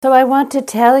So I want to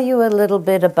tell you a little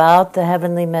bit about the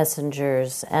heavenly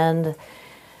messengers, and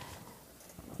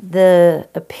the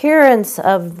appearance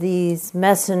of these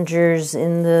messengers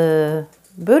in the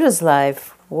Buddha's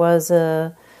life was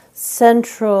a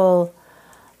central,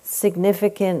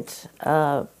 significant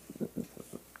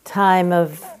time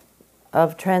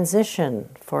of transition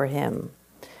for him,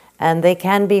 and they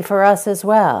can be for us as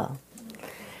well.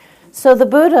 So the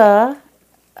Buddha,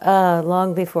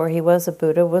 long before he was a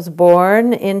Buddha, was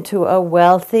born into a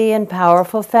wealthy and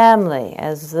powerful family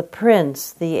as the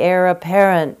prince, the heir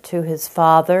apparent to his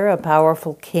father, a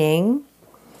powerful king.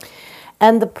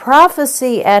 And the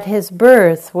prophecy at his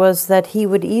birth was that he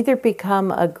would either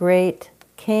become a great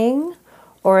king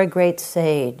or a great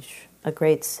sage, a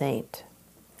great saint.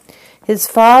 His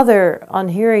father, on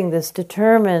hearing this,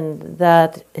 determined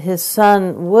that his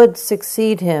son would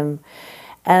succeed him,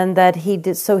 and that he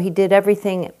did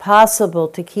everything possible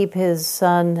to keep his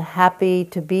son happy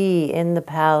to be in the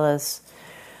palace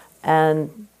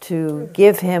and to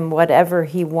give him whatever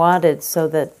he wanted so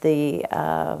that the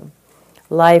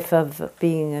life of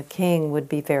being a king would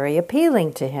be very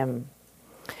appealing to him.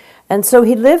 And so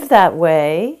he lived that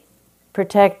way,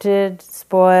 protected,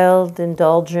 spoiled,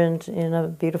 indulgent in a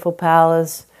beautiful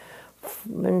palace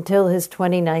until his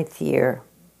 29th year.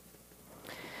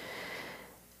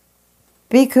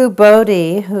 Bhikkhu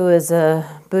Bodhi, who is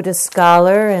a Buddhist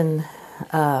scholar and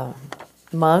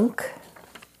monk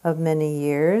of many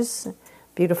years,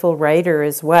 beautiful writer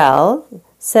as well,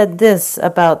 said this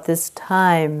about this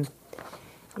time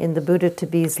in the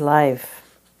Buddha-to-be's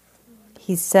life.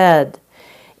 He said,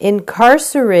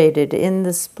 "Incarcerated in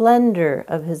the splendor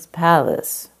of his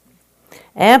palace,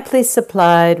 amply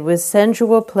supplied with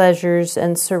sensual pleasures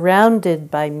and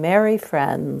surrounded by merry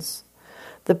friends,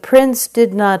 the prince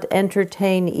did not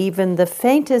entertain even the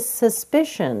faintest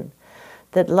suspicion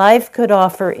that life could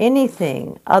offer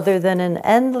anything other than an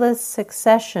endless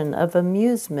succession of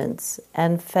amusements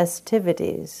and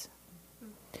festivities.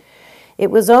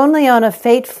 It was only on a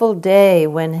fateful day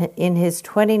when, in his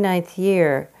 29th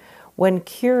year, when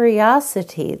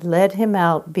curiosity led him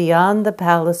out beyond the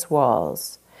palace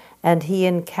walls, and he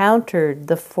encountered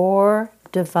the 4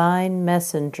 divine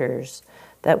messengers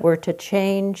that were to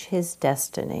change his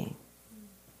destiny.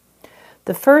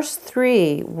 The first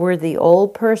 3 were the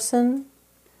old person,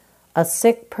 a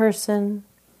sick person,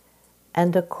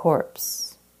 and a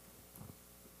corpse,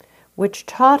 which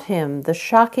taught him the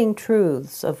shocking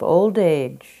truths of old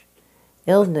age,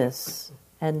 illness,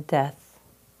 and death.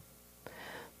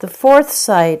 The 4th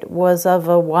sight was of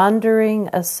a wandering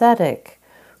ascetic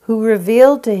who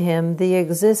revealed to him the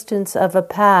existence of a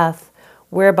path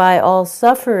whereby all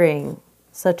suffering,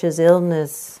 such as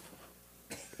illness,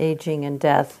 aging, and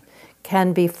death,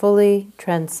 can be fully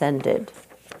transcended."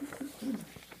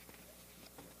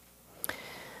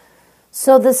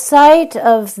 So the sight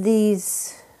of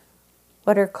these,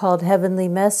 what are called heavenly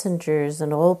messengers,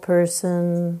 an old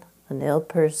person, an ill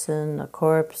person, a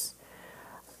corpse,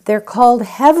 they're called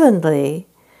heavenly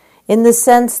in the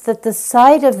sense that the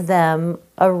sight of them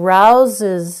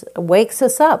wakes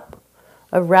us up,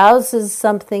 arouses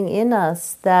something in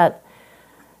us that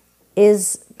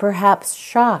is perhaps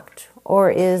shocked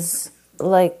or is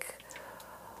like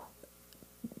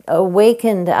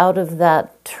awakened out of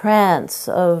that trance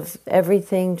of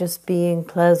everything just being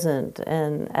pleasant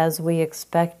and as we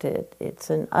expected. It's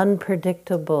an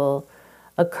unpredictable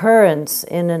occurrence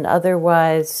in an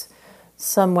otherwise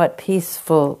somewhat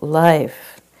peaceful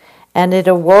life. And it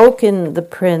awoke in the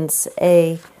prince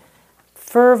a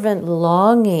fervent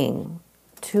longing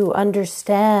to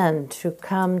understand, to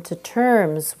come to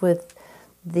terms with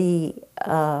the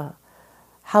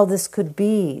how this could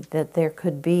be, that there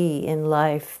could be in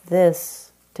life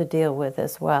this to deal with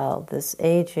as well, this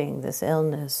aging, this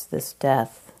illness, this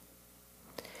death.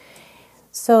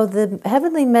 So the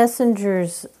heavenly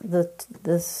messengers,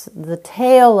 the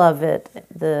tale of it,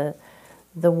 the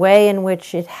way in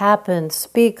which it happened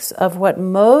speaks of what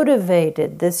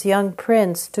motivated this young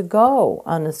prince to go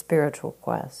on a spiritual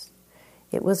quest.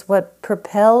 It was what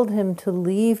propelled him to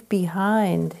leave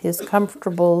behind his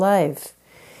comfortable life.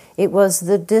 It was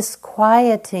the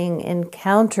disquieting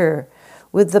encounter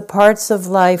with the parts of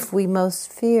life we most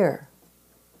fear.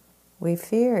 We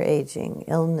fear aging,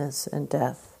 illness, and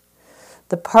death.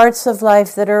 The parts of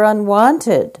life that are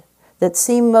unwanted, that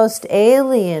seem most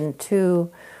alien to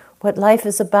what life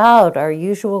is about, our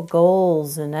usual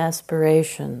goals and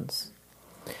aspirations.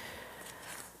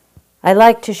 I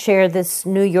like to share this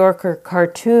New Yorker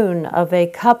cartoon of a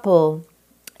couple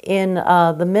in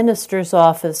the minister's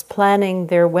office planning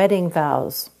their wedding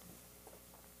vows.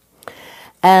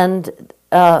 And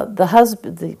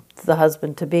the the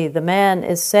husband-to-be. The man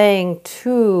is saying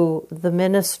to the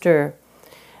minister,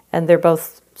 and they're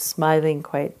both smiling,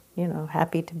 quite,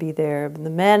 happy to be there. The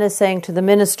man is saying to the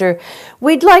minister,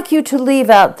 "We'd like you to leave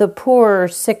out the poor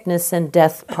sickness and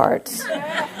death parts.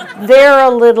 They're a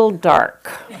little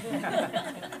dark."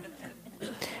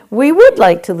 We would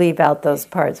like to leave out those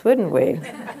parts, wouldn't we?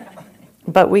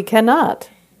 But we cannot.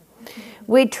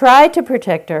 We try to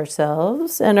protect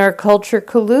ourselves, and our culture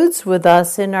colludes with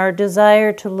us in our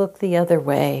desire to look the other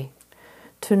way,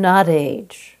 to not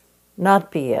age, not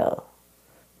be ill,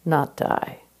 not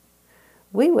die.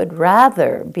 We would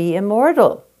rather be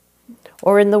immortal.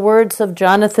 Or in the words of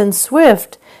Jonathan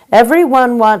Swift,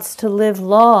 everyone wants to live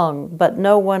long, but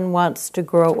no one wants to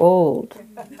grow old.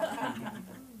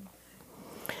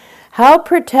 How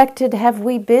protected have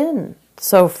we been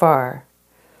so far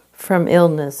from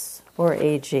illness or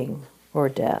aging or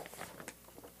death?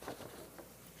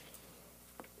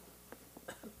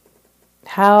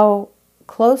 How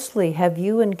closely have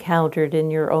you encountered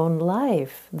in your own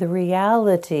life the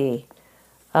reality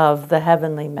of the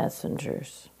heavenly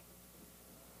messengers?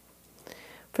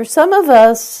 For some of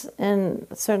us, and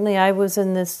certainly I was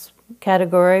in this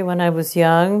category when I was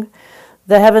young,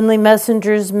 the heavenly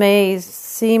messengers may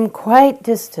seem quite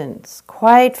distant,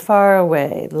 quite far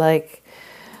away, like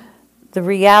the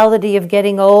reality of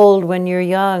getting old when you're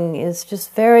young is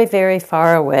just very, very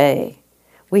far away.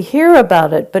 We hear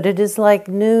about it, but it is like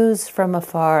news from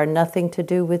afar, nothing to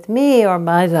do with me or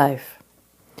my life.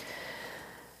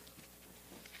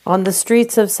 On the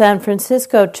streets of San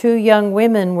Francisco, 2 young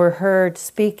women were heard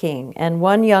speaking, and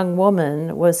one young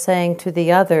woman was saying to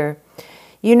the other,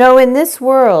 in this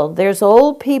world, there's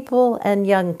old people and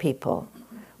young people.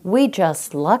 We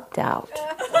just lucked out.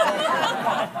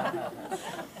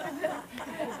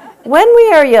 When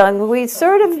we are young, we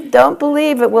sort of don't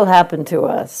believe it will happen to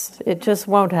us. It just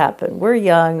won't happen. We're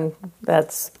young.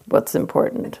 That's what's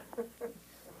important.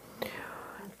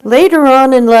 Later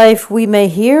on in life, we may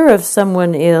hear of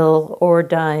someone ill or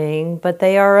dying, but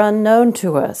they are unknown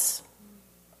to us.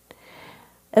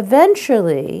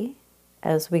 Eventually,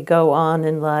 as we go on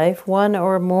in life, one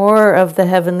or more of the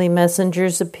heavenly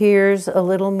messengers appears a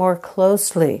little more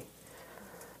closely.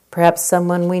 Perhaps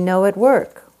someone we know at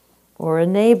work, or a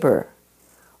neighbor,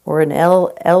 or an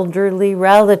elderly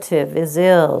relative is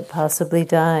ill, possibly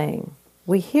dying.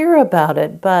 We hear about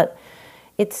it, but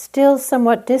it's still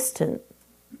somewhat distant,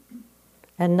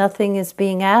 and nothing is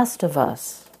being asked of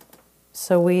us.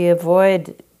 So we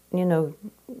avoid,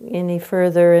 any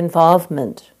further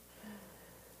involvement.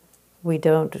 We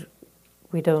don't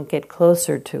get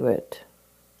closer to it.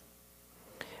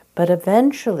 But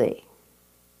eventually,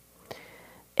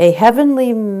 a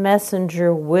heavenly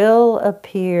messenger will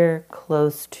appear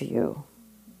close to you.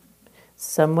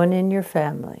 Someone in your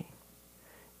family,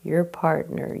 your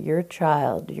partner, your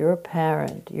child, your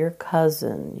parent, your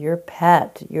cousin, your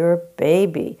pet, your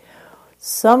baby.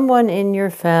 Someone in your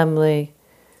family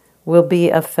will be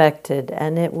affected,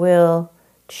 and it will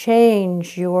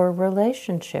change your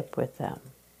relationship with them.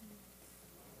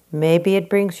 Maybe it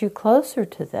brings you closer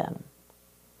to them,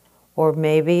 or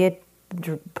maybe it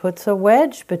puts a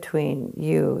wedge between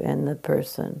you and the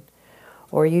person,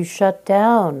 or you shut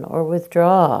down or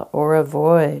withdraw or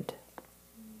avoid.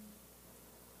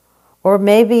 Or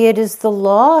maybe it is the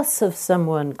loss of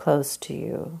someone close to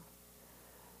you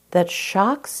that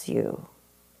shocks you.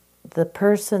 The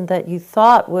person that you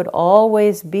thought would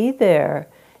always be there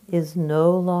is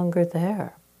no longer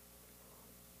there.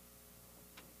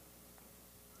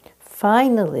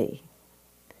 Finally,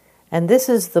 and this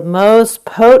is the most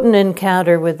potent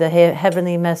encounter with the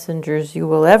heavenly messengers you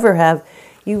will ever have,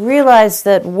 you realize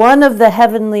that one of the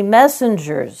heavenly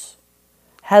messengers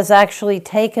has actually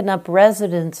taken up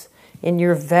residence in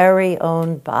your very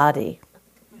own body.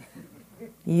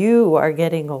 You are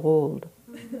getting old,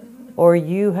 or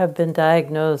you have been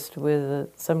diagnosed with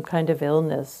some kind of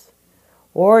illness,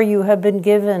 or you have been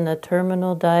given a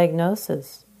terminal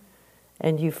diagnosis,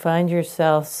 and you find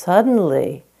yourself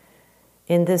suddenly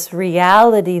in this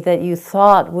reality that you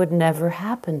thought would never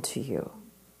happen to you.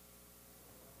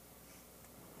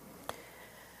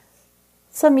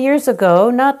 Some years ago,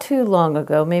 not too long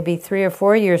ago, maybe 3 or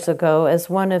 4 years ago, as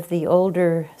one of the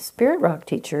older Spirit Rock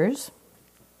teachers,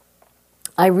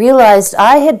 I realized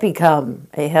I had become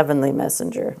a heavenly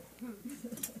messenger.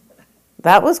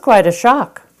 That was quite a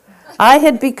shock. I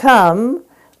had become,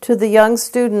 to the young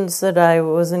students that I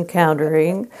was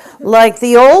encountering, like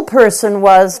the old person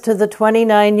was to the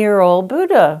 29-year-old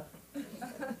Buddha.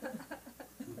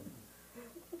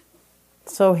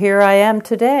 So here I am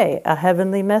today, a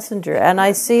heavenly messenger. And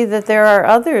I see that there are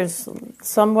others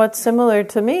somewhat similar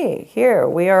to me here.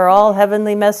 We are all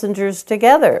heavenly messengers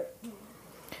together.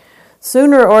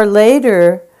 Sooner or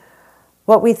later,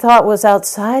 what we thought was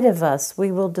outside of us,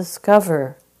 we will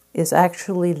discover is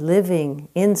actually living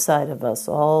inside of us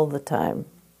all the time.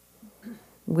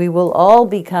 We will all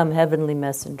become heavenly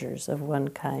messengers of one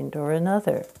kind or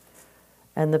another.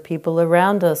 And the people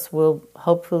around us will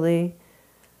hopefully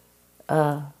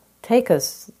take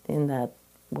us in that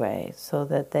way so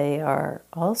that they are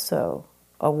also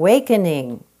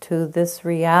awakening to this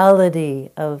reality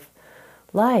of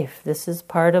life. This is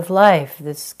part of life.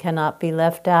 This cannot be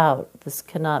left out. This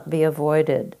cannot be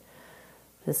avoided.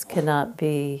 This cannot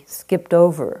be skipped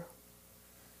over.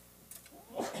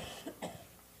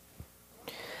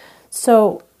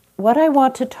 So, what I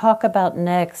want to talk about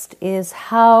next is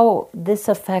how this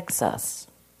affects us.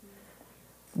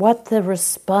 What the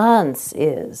response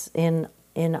is in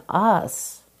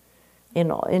us,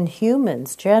 in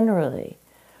humans generally,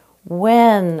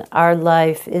 when our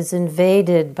life is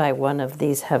invaded by one of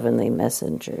these heavenly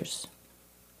messengers.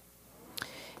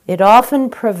 It often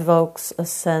provokes a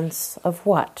sense of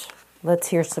what? Let's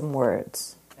hear some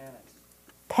words.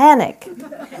 Panic.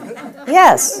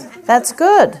 Yes, that's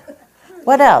good.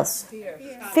 What else?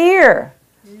 Fear.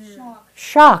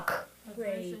 Shock.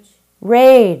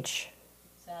 Rage.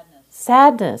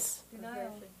 Sadness.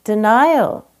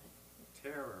 Denial.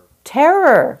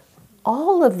 Terror.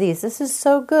 All of these. This is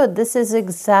so good. This is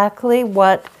exactly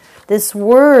what this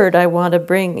word I want to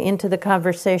bring into the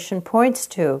conversation points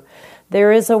to.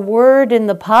 There is a word in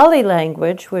the Pali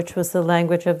language, which was the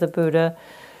language of the Buddha,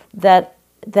 that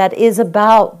is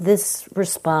about this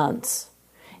response.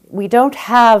 We don't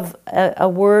have a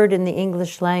word in the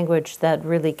English language that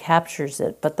really captures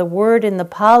it, but the word in the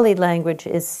Pali language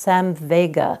is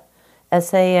samvega,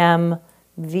 Samvega,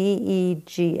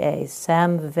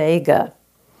 samvega.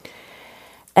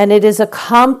 And it is a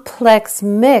complex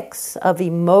mix of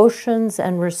emotions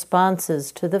and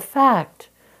responses to the fact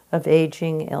of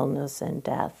aging, illness, and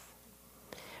death.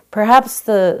 Perhaps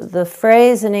the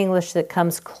phrase in English that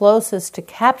comes closest to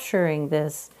capturing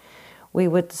this, we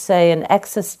would say an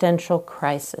existential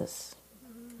crisis.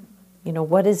 You know,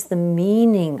 what is the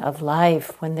meaning of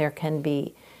life when there can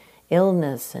be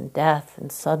illness and death and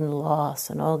sudden loss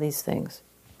and all these things?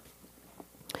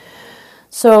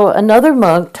 So another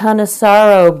monk,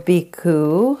 Thanissaro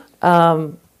Bhikkhu,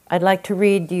 I'd like to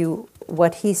read you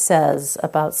what he says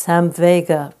about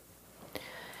samvega.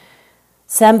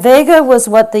 Samvega was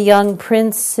what the young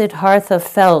Prince Siddhartha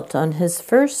felt on his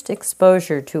first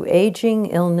exposure to aging,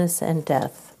 illness, and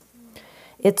death.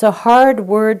 It's a hard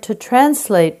word to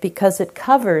translate because it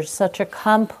covers such a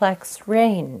complex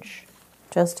range,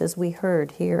 just as we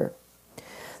heard here.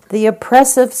 The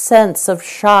oppressive sense of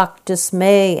shock,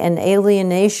 dismay, and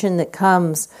alienation that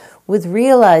comes with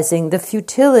realizing the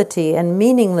futility and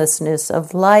meaninglessness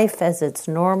of life as it's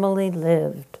normally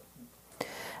lived,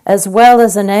 as well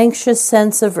as an anxious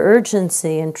sense of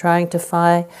urgency in trying to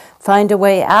find a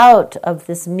way out of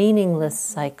this meaningless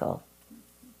cycle.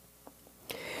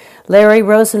 Larry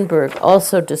Rosenberg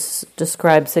also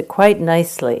describes it quite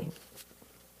nicely.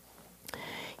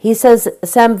 He says,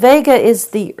 samvega is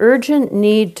the urgent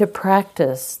need to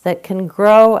practice that can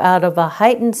grow out of a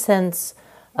heightened sense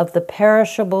of the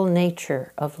perishable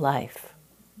nature of life.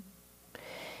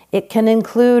 It can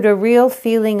include a real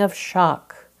feeling of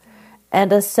shock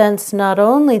and a sense not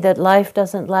only that life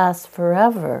doesn't last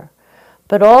forever,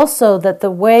 but also that the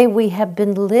way we have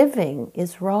been living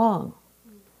is wrong.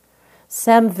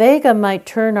 Samvega might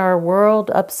turn our world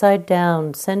upside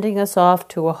down, sending us off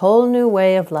to a whole new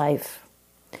way of life.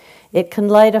 It can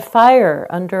light a fire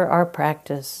under our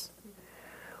practice.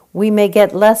 We may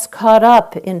get less caught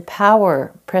up in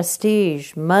power,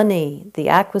 prestige, money, the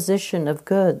acquisition of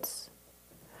goods.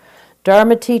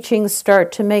 Dharma teachings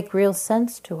start to make real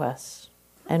sense to us,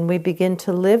 and we begin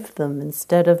to live them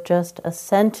instead of just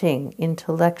assenting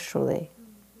intellectually.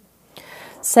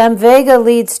 Samvega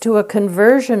leads to a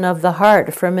conversion of the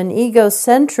heart from an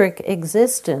egocentric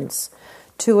existence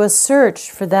to a search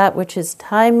for that which is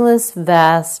timeless,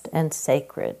 vast, and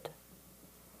sacred.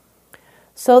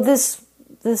 So this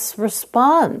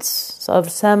response of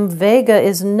samvega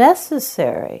is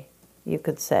necessary, you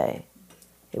could say.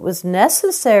 It was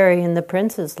necessary in the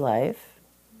prince's life,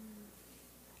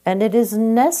 and it is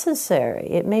necessary,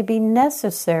 it may be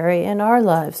necessary in our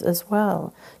lives as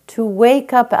well, to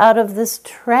wake up out of this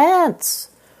trance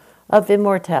of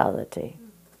immortality.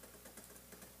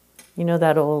 You know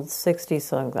that old 60s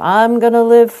song, I'm going to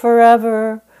live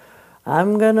forever,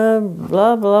 I'm going to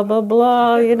blah, blah, blah,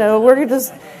 blah, we're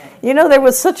just, There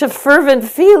was such a fervent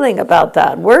feeling about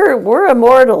that. We're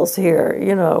immortals here.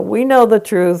 We know the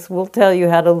truth. We'll tell you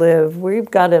how to live.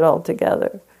 We've got it all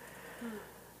together.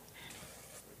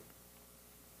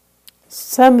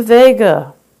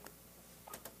 Samvega.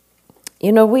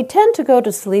 We tend to go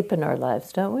to sleep in our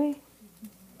lives, don't we?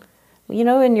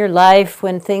 In your life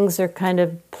when things are kind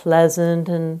of pleasant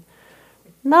and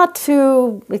not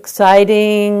too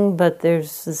exciting, but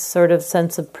there's this sort of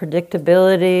sense of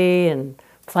predictability, and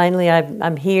finally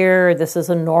I'm here, this is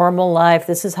a normal life,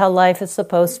 this is how life is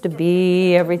supposed to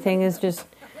be, everything is just,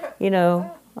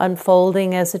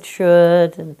 unfolding as it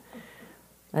should, and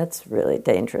that's really a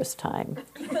dangerous time.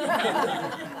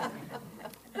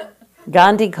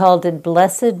 Gandhi called it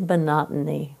blessed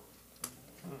monotony.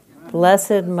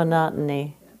 Blessed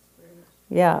monotony.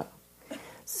 Yeah.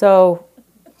 So,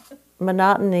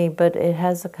 monotony, but it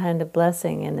has a kind of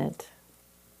blessing in it.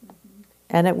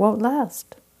 And it won't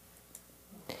last.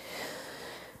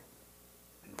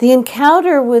 The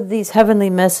encounter with these heavenly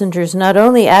messengers not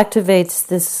only activates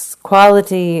this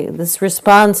quality, this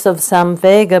response of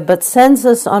samvega, but sends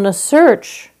us on a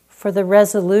search for the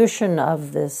resolution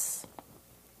of this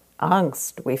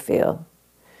angst we feel.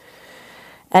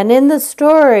 And in the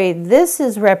story, this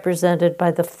is represented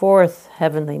by the fourth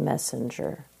heavenly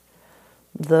messenger,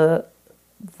 the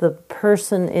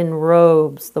person in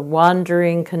robes, the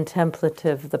wandering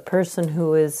contemplative, the person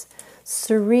who is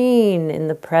serene in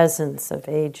the presence of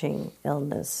aging,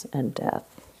 illness, and death.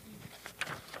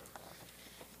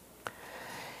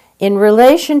 In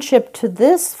relationship to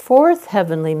this fourth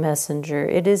heavenly messenger,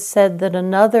 it is said that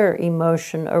another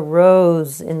emotion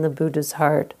arose in the Buddha's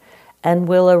heart and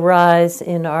will arise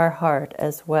in our heart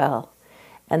as well.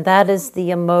 And that is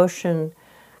the emotion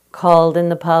called in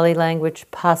the Pali language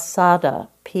pasada,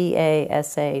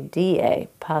 P-A-S-A-D-A,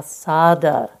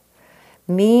 pasada,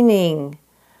 meaning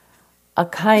a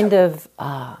kind of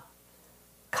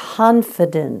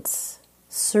confidence,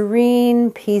 serene,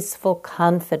 peaceful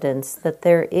confidence that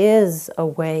there is a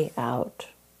way out.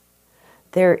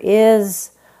 There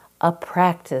is a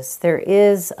practice, there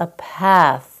is a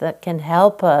path that can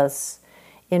help us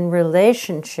in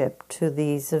relationship to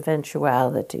these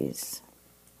eventualities.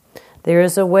 There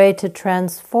is a way to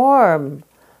transform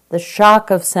the shock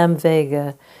of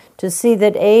samvega, to see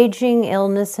that aging,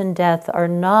 illness, and death are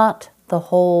not the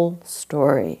whole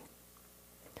story,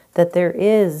 that there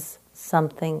is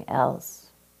something else.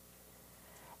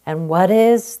 And what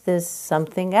is this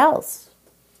something else?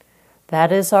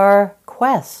 That is our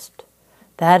quest.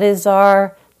 That is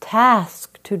our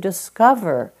task to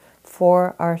discover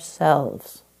for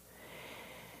ourselves.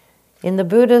 In the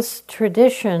Buddhist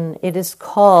tradition, it is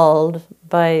called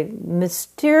by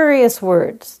mysterious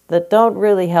words that don't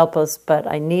really help us, but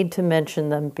I need to mention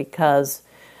them because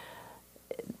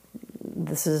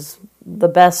this is the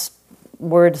best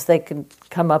words they could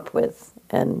come up with.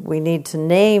 And we need to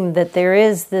name that there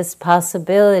is this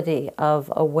possibility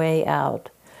of a way out.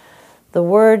 The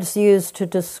words used to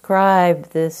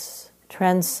describe this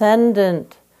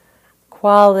transcendent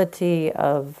quality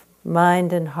of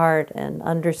mind and heart and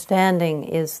understanding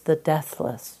is the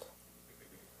deathless.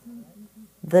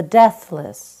 The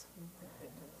deathless,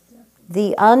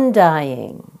 the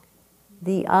undying,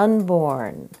 the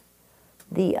unborn,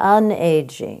 the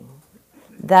unaging,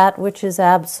 that which is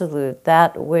absolute,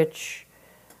 that which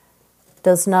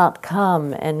does not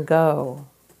come and go.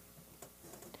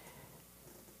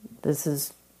 This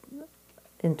is,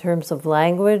 in terms of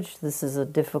language, this is a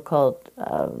difficult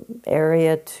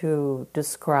area to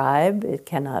describe. It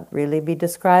cannot really be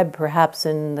described. Perhaps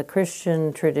in the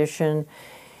Christian tradition,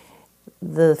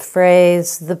 the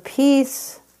phrase, the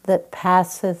peace that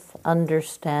passeth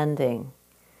understanding,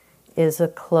 is a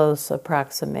close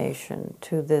approximation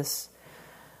to this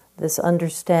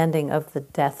understanding of the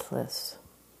deathless.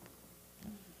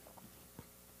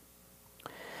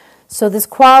 So this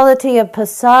quality of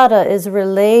pasada is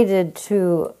related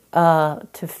to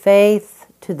faith,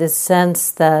 to this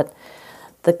sense that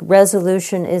the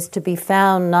resolution is to be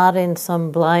found not in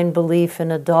some blind belief in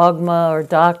a dogma or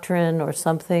doctrine or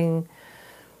something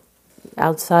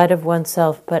outside of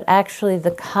oneself, but actually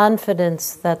the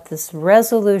confidence that this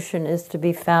resolution is to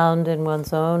be found in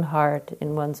one's own heart,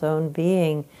 in one's own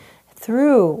being,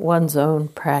 through one's own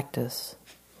practice.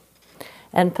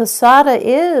 And pasada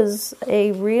is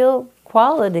a real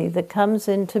quality that comes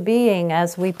into being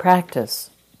as we practice.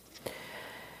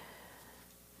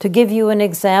 To give you an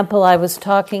example, I was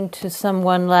talking to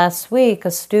someone last week,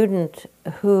 a student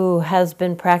who has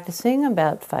been practicing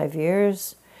about 5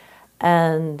 years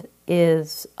and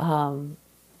is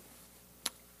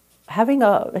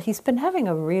he's been having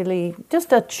a really,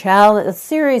 just a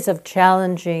series of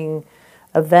challenging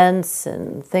events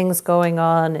and things going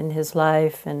on in his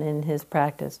life and in his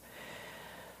practice.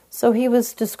 So he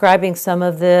was describing some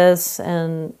of this,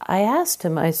 and I asked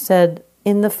him, I said,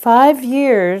 in the 5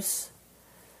 years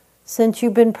since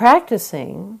you've been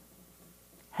practicing,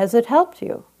 has it helped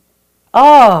you?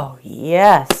 Oh,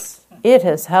 yes, it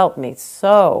has helped me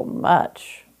so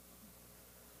much.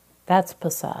 That's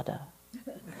pasada.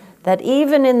 That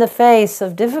even in the face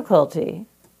of difficulty,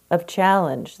 of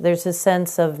challenge, there's a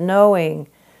sense of knowing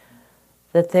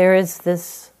that there is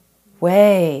this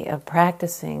way of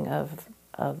practicing, of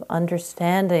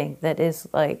understanding that is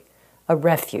like a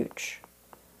refuge,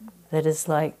 that is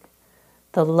like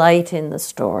the light in the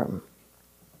storm.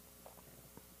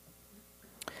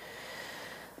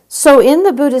 So in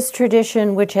the Buddhist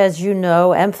tradition, which, as you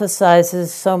know,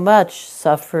 emphasizes so much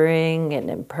suffering and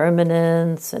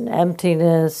impermanence and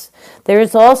emptiness, there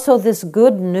is also this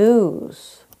good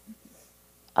news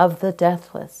of the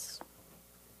deathless.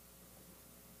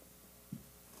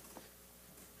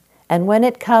 And when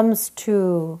it comes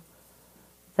to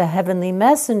the heavenly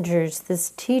messengers, this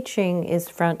teaching is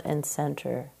front and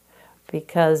center.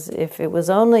 Because if it was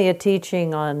only a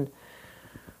teaching on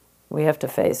we have to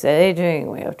face aging,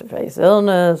 we have to face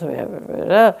illness,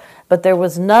 but there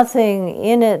was nothing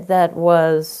in it that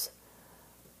was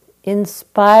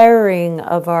inspiring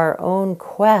of our own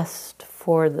quest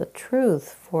for the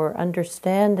truth, for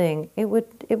understanding, it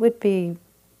would be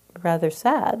rather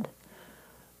sad.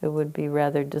 It would be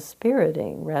rather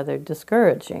dispiriting, rather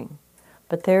discouraging.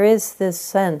 But there is this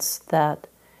sense that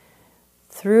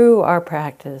through our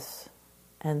practice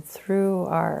and through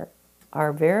our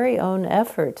very own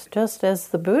efforts, just as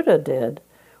the Buddha did,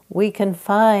 we can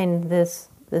find this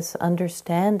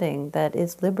understanding that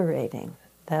is liberating,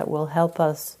 that will help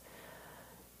us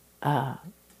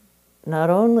not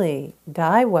only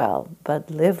die well,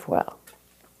 but live well.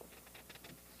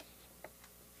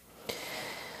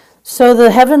 So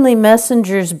the heavenly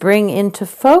messengers bring into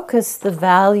focus the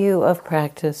value of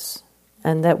practice,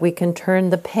 and that we can turn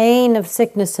the pain of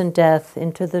sickness and death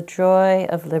into the joy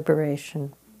of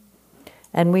liberation.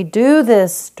 And we do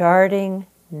this starting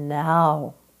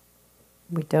now.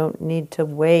 We don't need to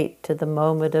wait to the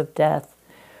moment of death.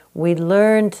 We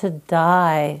learn to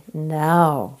die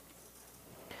now.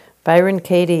 Byron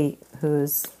Katie,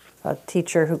 who's a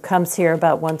teacher who comes here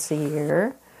about once a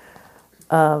year,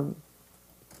 how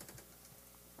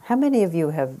many of you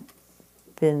have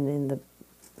been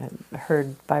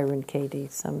heard Byron Katie?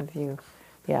 Some of you.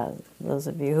 Yeah, those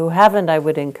of you who haven't, I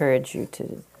would encourage you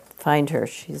to find her.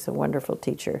 She's a wonderful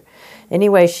teacher.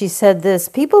 Anyway, she said this: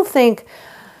 people think,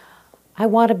 I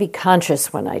want to be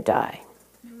conscious when I die.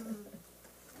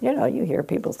 You know, you hear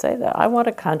people say that. I want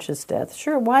a conscious death.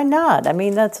 Sure, why not? I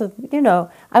mean, I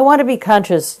want to be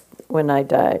conscious when I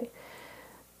die.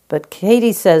 But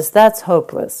Katie says that's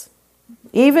hopeless.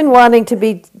 Even wanting to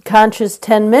be conscious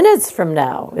 10 minutes from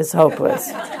now is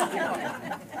hopeless.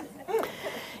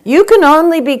 You can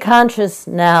only be conscious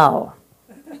now.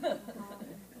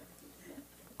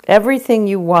 Everything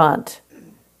you want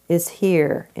is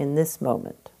here in this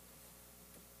moment.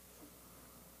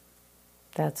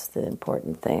 That's the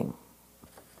important thing.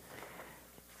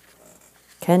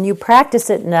 Can you practice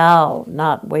it now,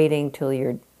 not waiting till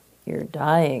you're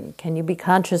dying? Can you be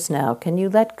conscious now? Can you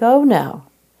let go now?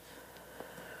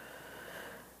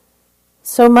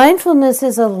 So mindfulness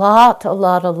is a lot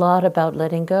about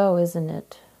letting go, isn't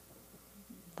it?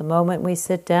 The moment we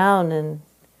sit down and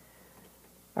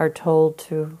are told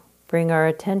to bring our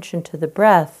attention to the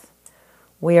breath,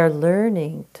 we are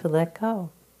learning to let go.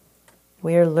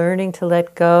 We are learning to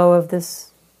let go of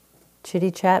this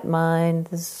chitty-chat mind,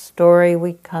 this story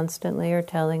we constantly are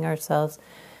telling ourselves,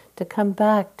 to come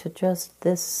back to just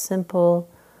this simple,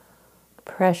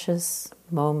 precious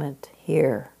moment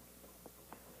here.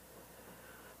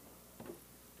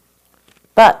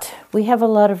 But we have a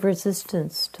lot of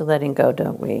resistance to letting go,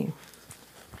 don't we?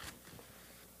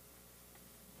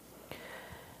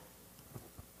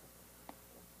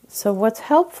 So what's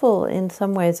helpful in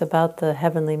some ways about the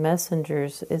heavenly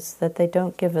messengers is that they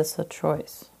don't give us a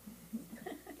choice.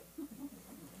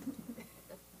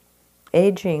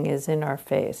 Aging is in our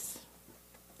face.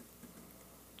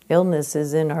 Illness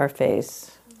is in our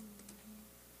face.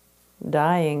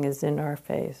 Dying is in our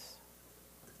face.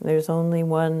 There's only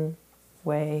one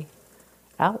way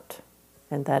out,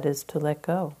 and that is to let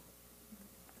go.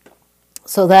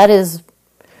 So that is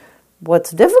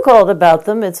what's difficult about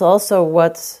them. It's also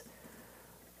what's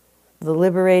the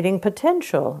liberating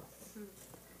potential.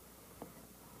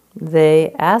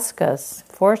 They ask us,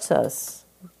 force us,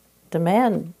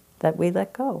 demand that we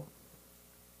let go.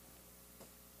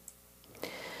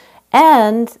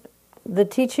 And the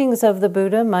teachings of the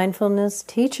Buddha, mindfulness,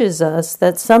 teaches us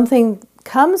that something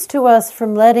comes to us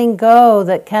from letting go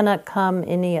that cannot come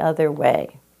any other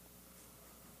way.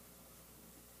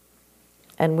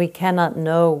 And we cannot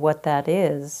know what that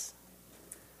is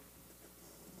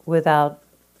without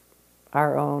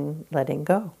our own letting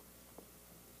go.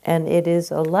 And it is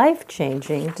a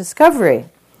life-changing discovery.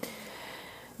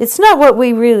 It's not what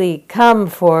we really come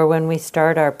for when we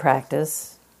start our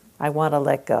practice. I want to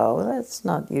let go. That's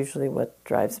not usually what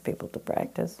drives people to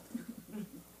practice.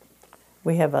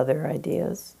 We have other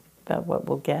ideas about what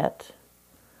we'll get,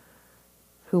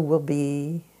 who will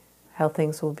be, how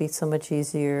things will be so much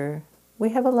easier. We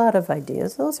have a lot of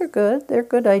ideas. Those are good. They're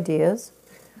good ideas.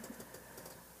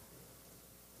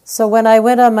 So when I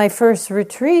went on my first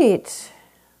retreat,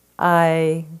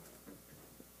 I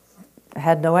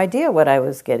had no idea what I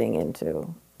was getting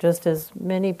into. Just as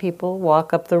many people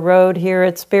walk up the road here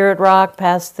at Spirit Rock,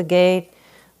 past the gate.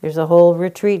 There's a whole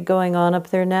retreat going on up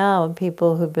there now, and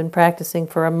people who've been practicing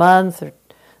for a month, or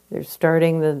they're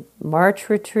starting the March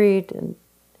retreat, and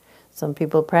some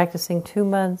people practicing 2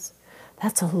 months.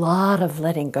 That's a lot of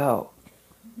letting go.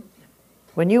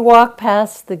 When you walk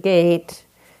past the gate,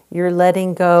 you're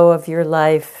letting go of your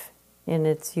life in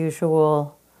its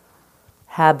usual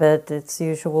habit, its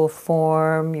usual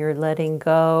form. You're letting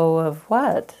go of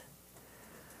what?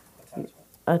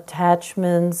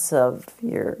 Attachments, of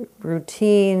your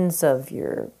routines, of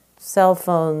your cell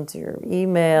phones, your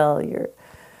email, your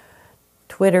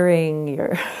twittering,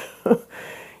 your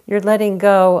you're letting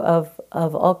go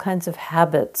of all kinds of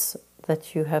habits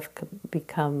that you have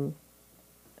become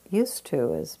used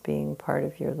to as being part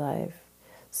of your life.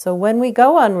 So when we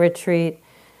go on retreat,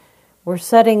 we're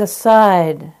setting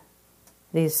aside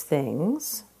these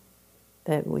things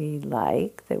that we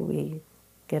like, that we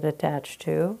get attached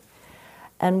to,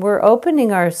 and we're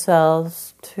opening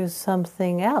ourselves to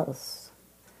something else.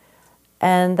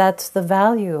 And that's the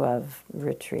value of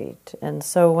retreat. And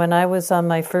so when I was on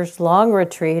my first long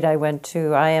retreat, I went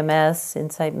to IMS,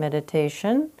 Insight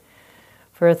Meditation,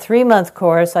 for a 3-month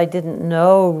course. I didn't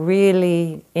know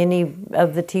really any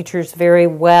of the teachers very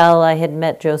well. I had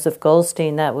met Joseph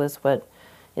Goldstein. That was what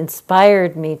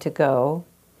inspired me to go.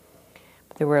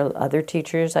 There were other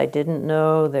teachers I didn't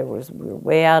know. We were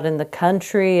way out in the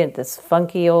country at this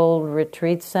funky old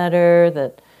retreat center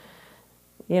that,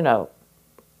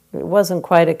 it wasn't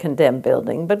quite a condemned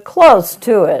building, but close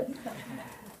to it.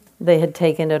 They had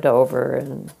taken it over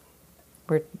and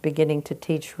were beginning to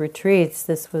teach retreats.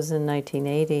 This was in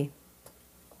 1980.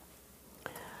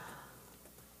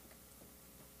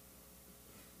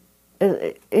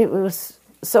 It was,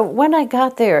 so when I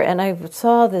got there and I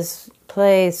saw this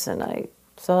place and I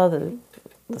saw the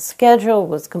schedule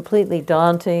was completely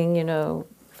daunting,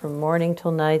 from morning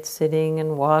till night, sitting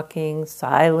and walking,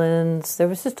 silence. There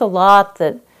was just a lot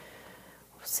that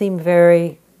seemed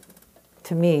very,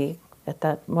 to me, at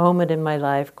that moment in my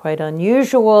life, quite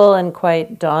unusual and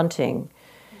quite daunting.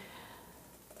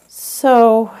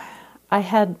 So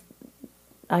I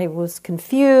was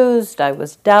confused, I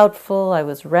was doubtful, I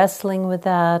was wrestling with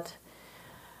that.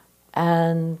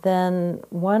 And then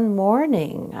one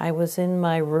morning, I was in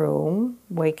my room,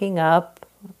 waking up,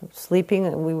 sleeping.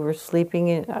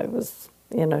 I was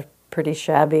in a pretty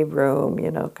shabby room,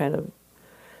 kind of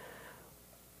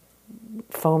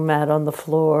foam mat on the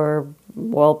floor,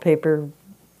 wallpaper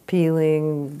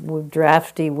peeling, with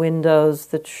drafty windows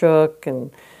that shook,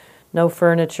 and no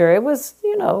furniture. It was,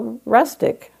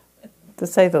 rustic, to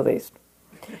say the least.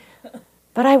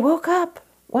 But I woke up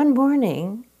one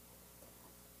morning,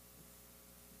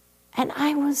 and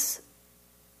I was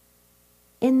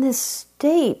in this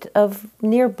state of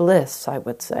near bliss, I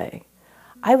would say.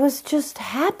 I was just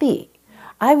happy.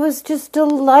 I was just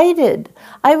delighted.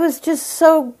 I was just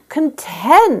so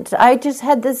content. I just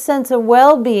had this sense of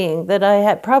well-being that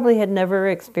I probably had never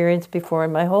experienced before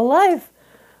in my whole life.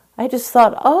 I just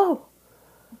thought, oh,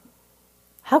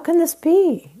 how can this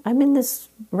be? I'm in this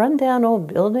rundown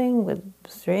old building with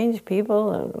strange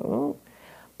people.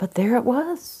 But there it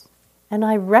was. And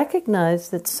I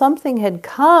recognized that something had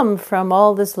come from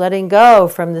all this letting go,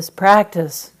 from this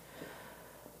practice,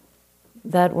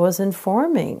 that was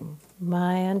informing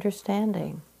my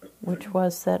understanding, which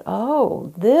was that,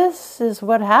 oh, this is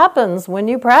what happens when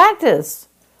you practice.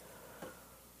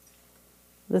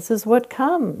 This is what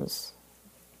comes.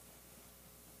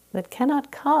 That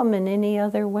cannot come in any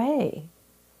other way.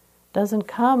 Doesn't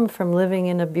come from living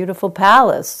in a beautiful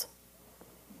palace.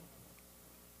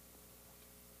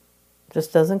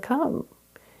 Just doesn't come.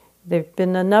 There have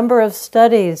been a number of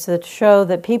studies that show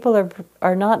that people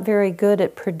are not very good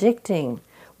at predicting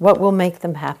what will make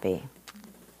them happy.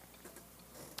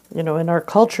 In our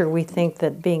culture, we think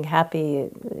that being happy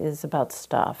is about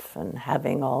stuff and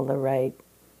having all the right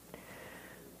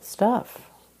stuff.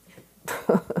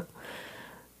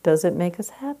 Does it make us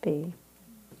happy?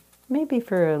 Maybe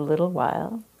for a little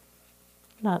while.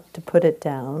 Not to put it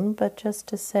down, but just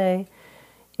to say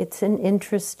it's an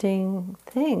interesting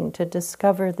thing to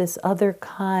discover this other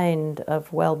kind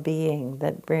of well-being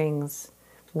that brings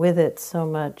with it so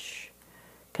much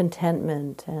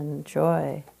contentment and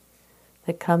joy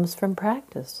that comes from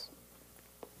practice.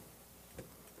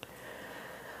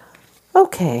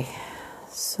 Okay,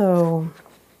 so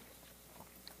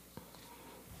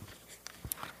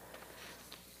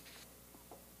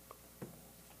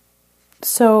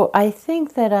I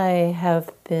think that I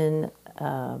have been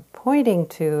pointing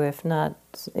to, if not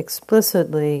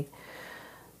explicitly,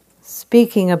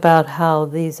 speaking about how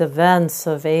these events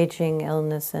of aging,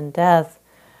 illness, and death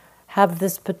have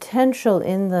this potential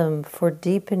in them for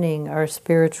deepening our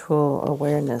spiritual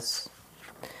awareness.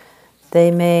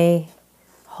 They may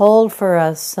hold for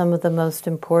us some of the most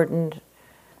important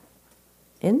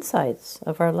insights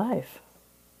of our life.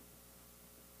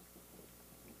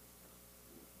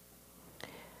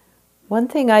 One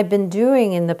thing I've been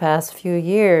doing in the past few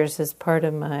years as part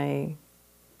of my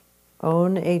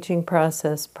own aging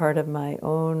process, part of my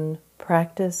own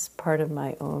practice, part of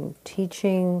my own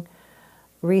teaching,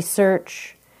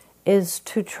 research, is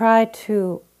to try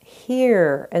to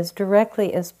hear as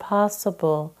directly as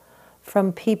possible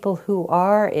from people who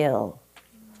are ill,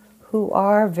 who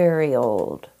are very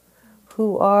old,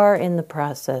 who are in the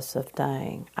process of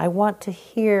dying. I want to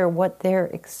hear what their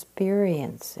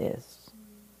experience is,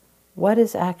 what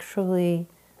is actually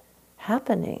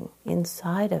happening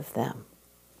inside of them.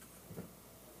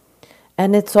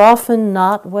 And it's often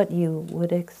not what you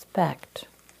would expect.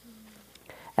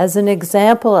 As an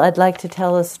example, I'd like to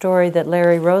tell a story that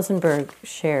Larry Rosenberg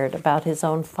shared about his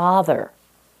own father,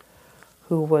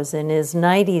 who was in his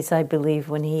 90s, I believe,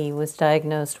 when he was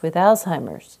diagnosed with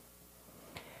Alzheimer's.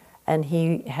 And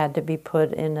he had to be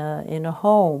put in a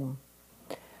home.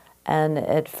 And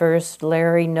at first,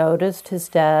 Larry noticed his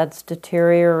dad's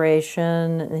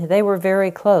deterioration. They were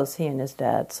very close, he and his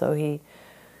dad, so he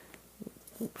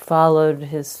followed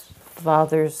his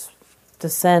father's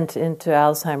descent into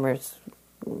Alzheimer's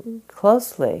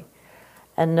closely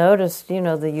and noticed,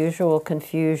 the usual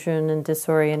confusion and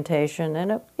disorientation.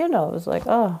 And, it was like,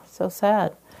 oh, so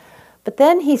sad. But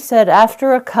then he said,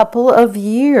 after a couple of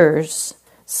years,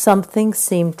 something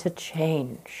seemed to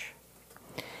change.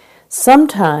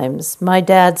 Sometimes my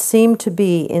dad seemed to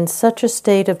be in such a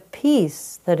state of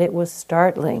peace that it was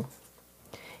startling.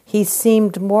 He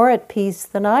seemed more at peace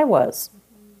than I was.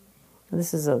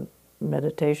 This is a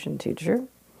meditation teacher.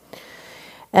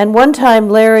 And one time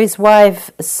Larry's wife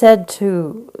said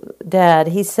to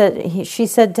Dad, she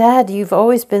said, Dad, you've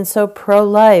always been so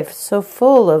pro-life, so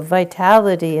full of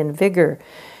vitality and vigor.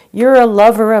 You're a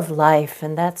lover of life,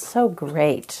 and that's so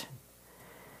great.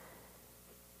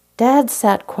 Dad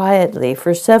sat quietly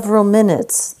for several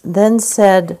minutes, then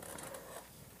said,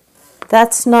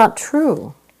 that's not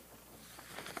true.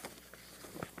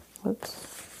 Whoops.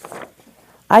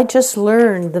 I just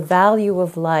learned the value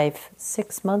of life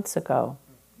 6 months ago.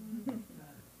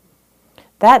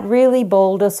 That really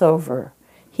bowled us over.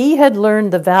 He had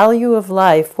learned the value of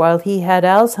life while he had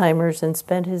Alzheimer's and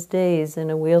spent his days in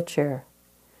a wheelchair.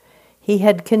 He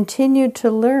had continued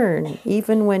to learn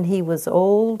even when he was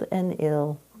old and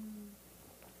ill.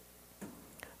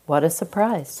 What a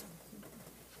surprise.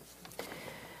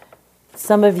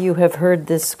 Some of you have heard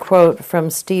this quote from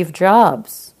Steve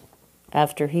Jobs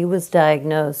after he was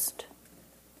diagnosed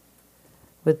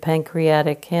with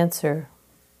pancreatic cancer.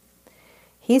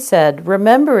 He said,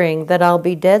 remembering that I'll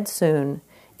be dead soon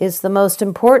is the most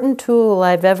important tool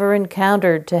I've ever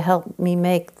encountered to help me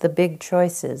make the big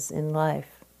choices in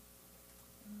life.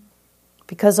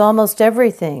 Because almost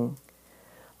everything,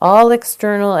 all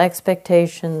external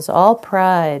expectations, all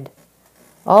pride,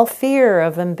 all fear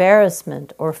of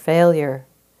embarrassment or failure,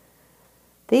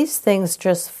 these things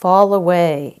just fall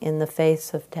away in the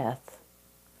face of death,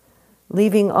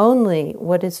 leaving only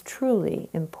what is truly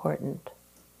important.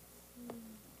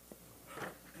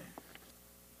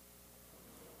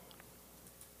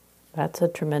 That's a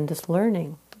tremendous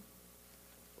learning.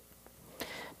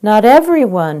 Not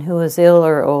everyone who is ill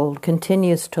or old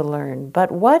continues to learn, but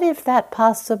what if that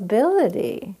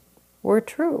possibility were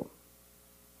true?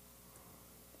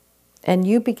 And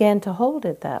you began to hold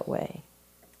it that way.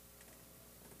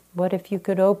 What if you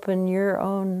could open your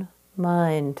own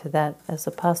mind to that as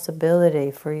a possibility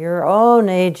for your own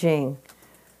aging,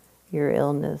 your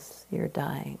illness, your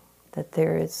dying, that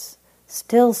there is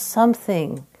still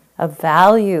something of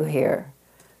value here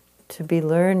to be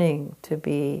learning, to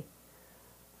be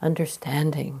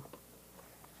understanding.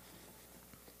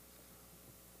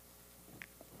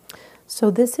 So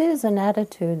this is an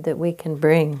attitude that we can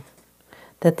bring,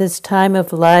 that this time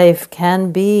of life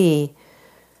can be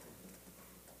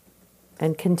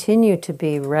and continue to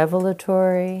be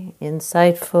revelatory,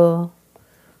 insightful,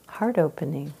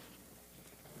 heart-opening.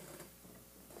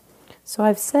 So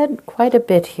I've said quite a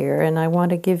bit here, and I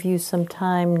want to give you some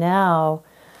time now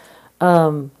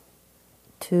to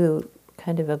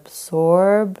kind of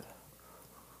absorb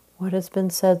what has been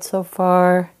said so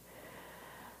far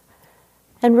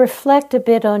and reflect a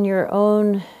bit on your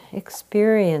own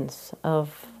experience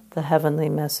of the heavenly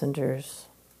messengers.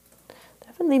 The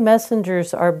heavenly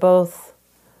messengers are both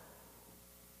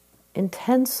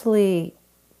intensely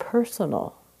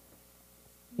personal.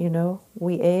 You know,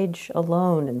 we age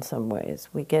alone in some ways.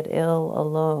 We get ill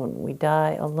alone. We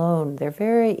die alone. They're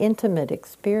very intimate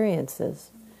experiences.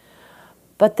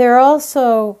 But they're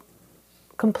also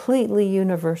completely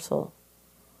universal.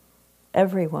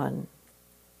 Everyone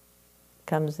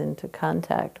comes into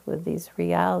contact with these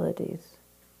realities.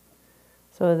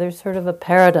 So there's sort of a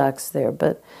paradox there,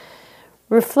 but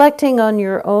reflecting on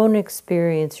your own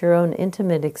experience, your own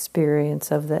intimate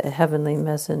experience of the heavenly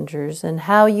messengers and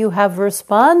how you have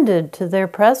responded to their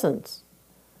presence.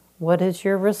 What is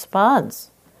your response?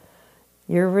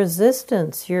 Your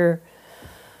resistance, your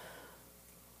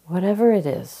whatever it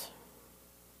is.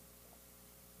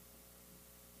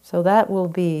 So that will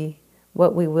be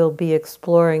what we will be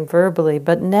exploring verbally.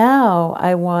 But now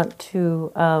I want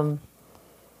to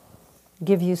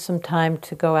give you some time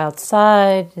to go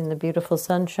outside in the beautiful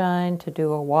sunshine, to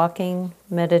do a walking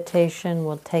meditation.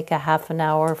 We'll take a half an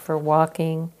hour for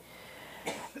walking.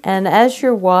 And as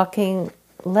you're walking,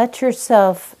 let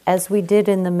yourself, as we did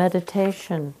in the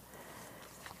meditation,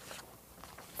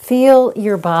 feel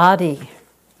your body.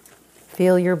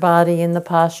 Feel your body in the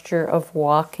posture of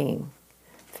walking.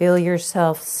 Feel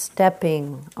yourself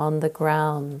stepping on the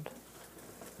ground.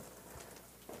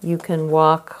 You can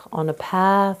walk on a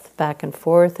path back and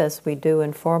forth as we do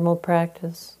in formal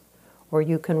practice, or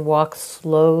you can walk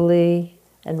slowly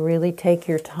and really take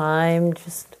your time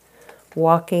just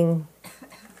walking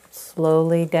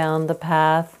slowly down the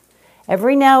path.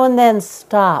 Every now and then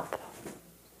stop.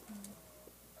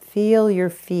 Feel your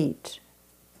feet.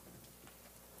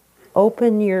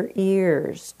 Open your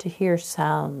ears to hear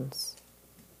sounds.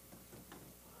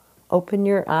 Open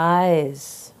your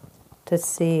eyes to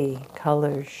see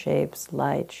colors, shapes,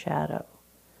 light, shadow.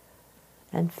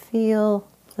 And feel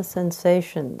the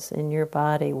sensations in your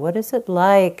body. What is it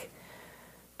like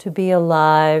to be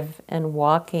alive and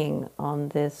walking on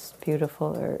this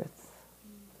beautiful earth?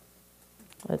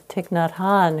 Thich Nhat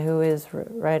Hanh, who is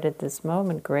right at this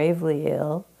moment gravely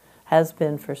ill, has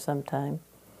been for some time,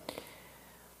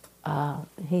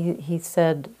 he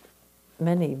said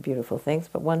many beautiful things,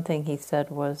 but one thing he said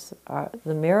was,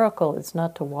 the miracle is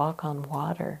not to walk on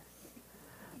water,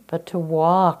 but to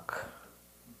walk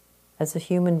as a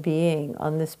human being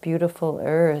on this beautiful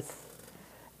earth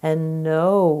and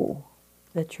know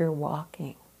that you're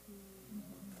walking.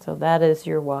 So that is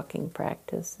your walking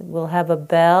practice. We'll have a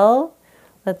bell.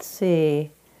 Let's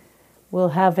see. We'll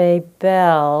have a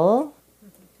bell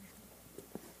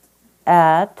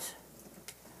at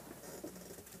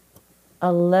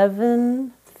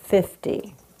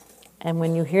 11:50, and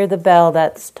when you hear the bell,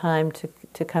 that's time to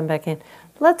come back in.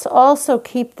 Let's also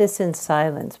keep this in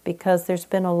silence, because there's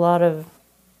been a lot of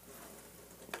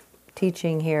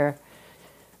teaching here.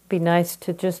 Be nice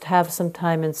to just have some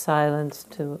time in silence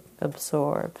to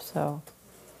absorb. So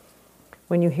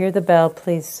when you hear the bell,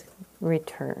 please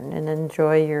return and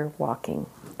enjoy your walking.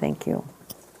 Thank you.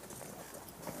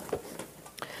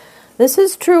 This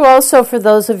is true also for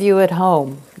those of you at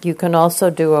home. You can also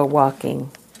do a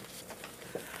walking.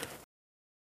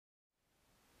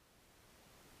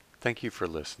 Thank you for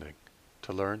listening.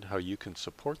 To learn how you can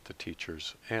support the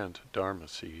teachers and Dharma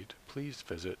Seed, please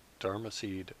visit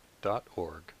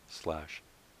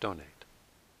dharmaseed.org/donate.